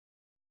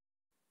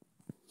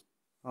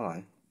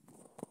Hello,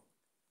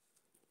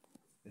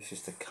 this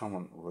is the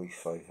current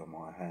roof over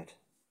my head.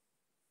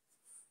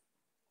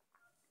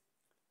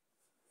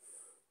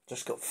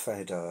 Just got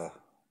fed a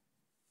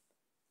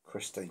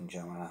Christine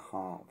Joanna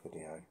Hart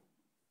video.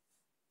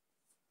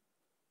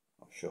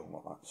 Not sure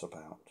what that's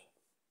about.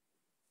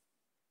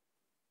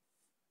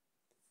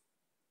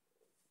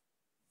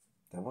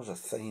 There was a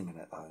theme in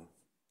it though,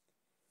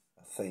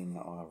 a theme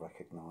that I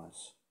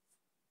recognise,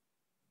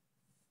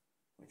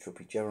 which would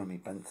be Jeremy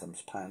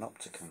Bentham's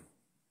Panopticon.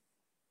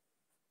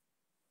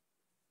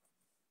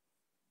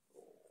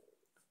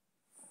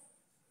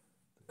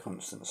 The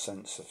constant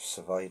sense of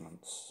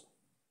surveillance,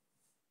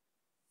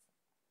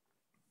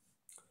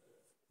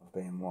 of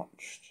being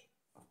watched,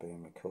 of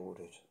being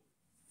recorded.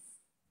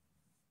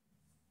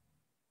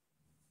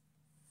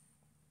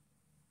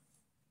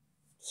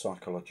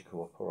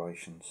 Psychological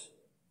operations.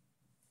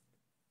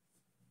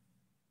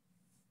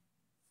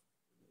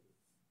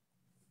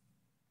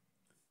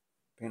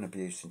 Being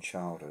abused in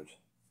childhood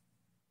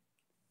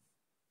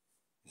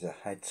is a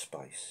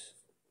headspace.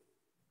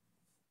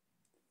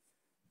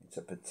 It's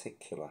a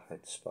particular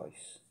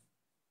headspace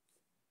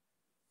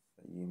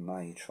that you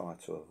may try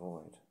to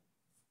avoid.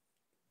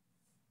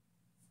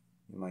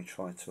 You may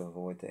try to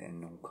avoid it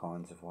in all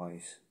kinds of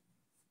ways.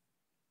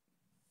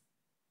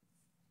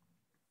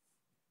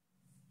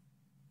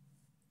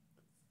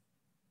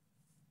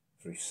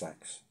 Through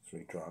sex,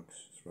 through drugs,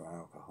 through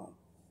alcohol.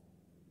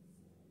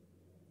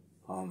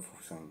 Harmful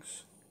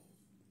things.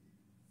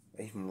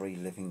 Even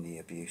reliving the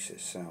abuse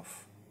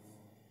itself.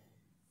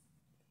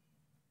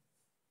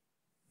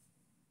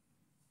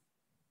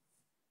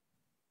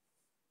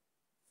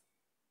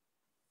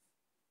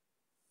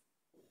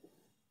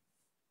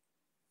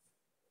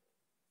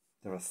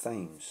 There are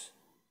themes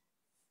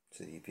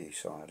to the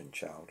abuse I had in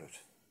childhood.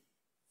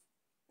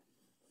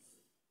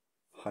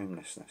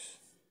 Homelessness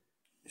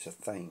is a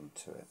theme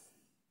to it.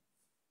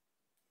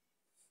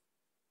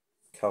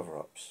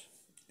 Cover-ups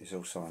is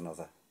also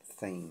another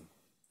theme.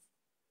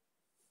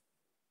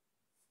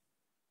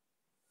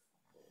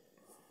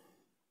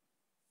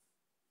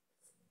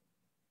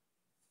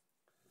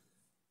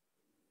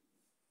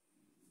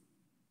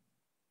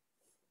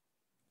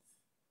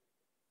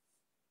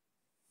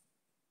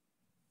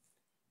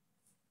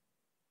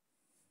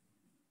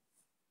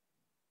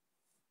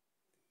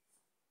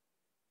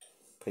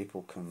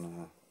 People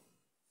can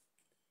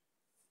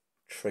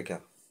trigger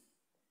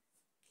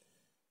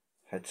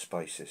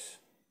headspaces.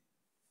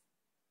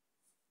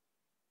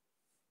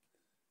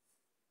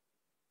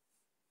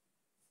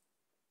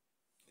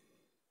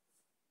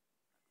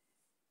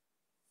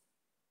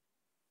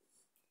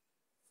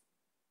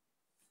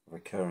 A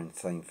recurring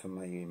theme for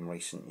me in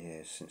recent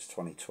years, since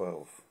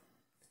 2012,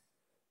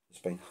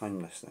 has been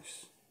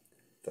homelessness,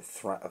 the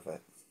threat of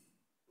it.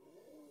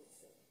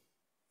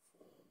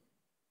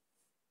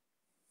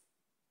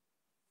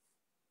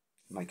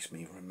 Makes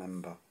me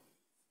remember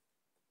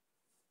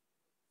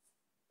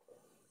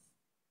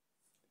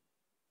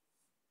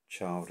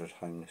childhood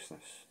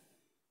homelessness,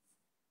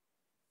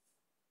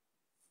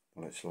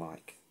 what it's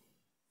like,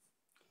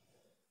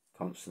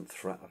 constant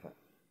threat of it,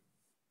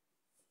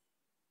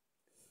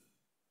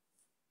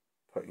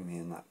 putting me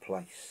in that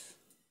place,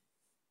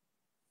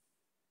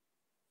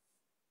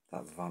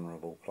 that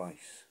vulnerable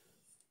place.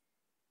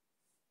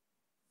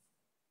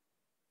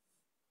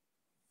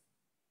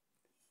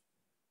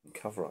 And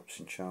cover-ups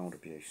in child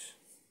abuse,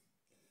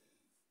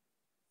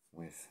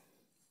 with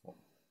what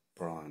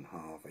Brian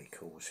Harvey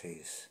calls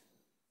his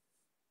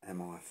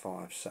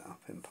MI5 set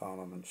up in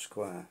Parliament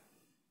Square,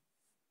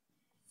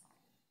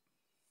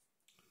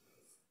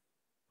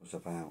 was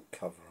about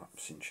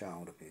cover-ups in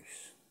child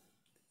abuse.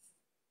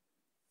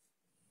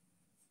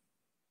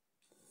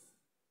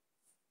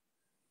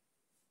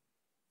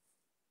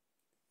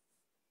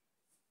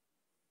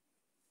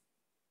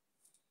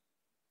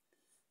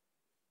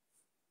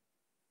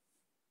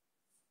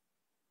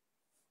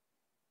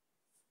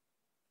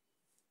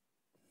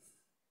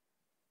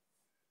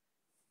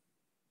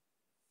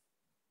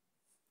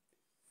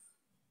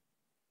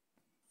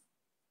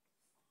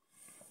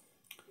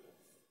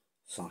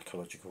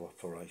 Psychological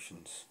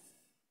operations.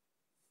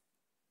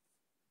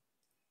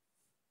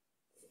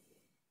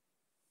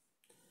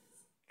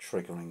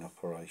 Triggering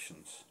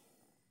operations.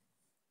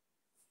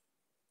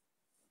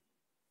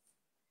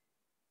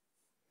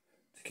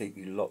 To keep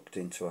you locked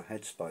into a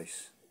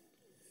headspace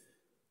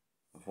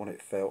of what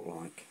it felt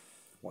like,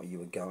 what you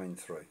were going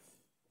through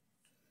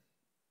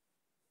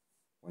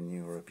when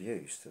you were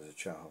abused as a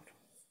child.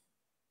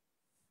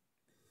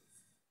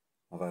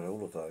 I've had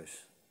all of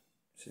those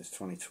since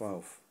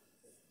 2012.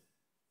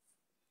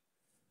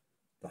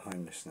 The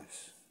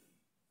homelessness,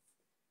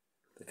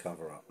 the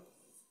cover-up.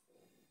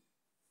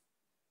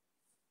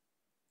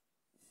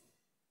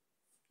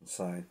 And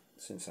so,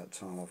 since that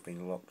time I've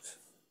been locked,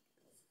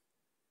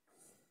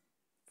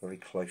 very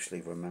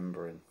closely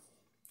remembering,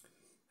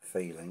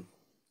 feeling,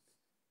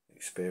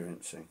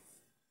 experiencing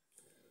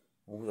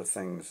all the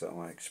things that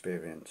I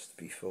experienced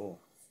before,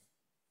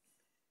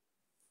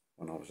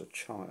 when I was a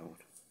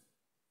child.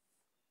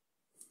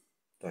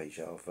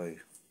 Deja vu.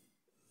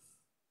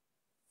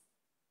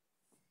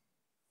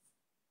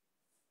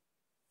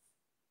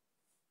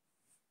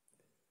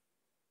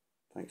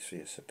 Thanks for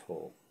your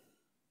support.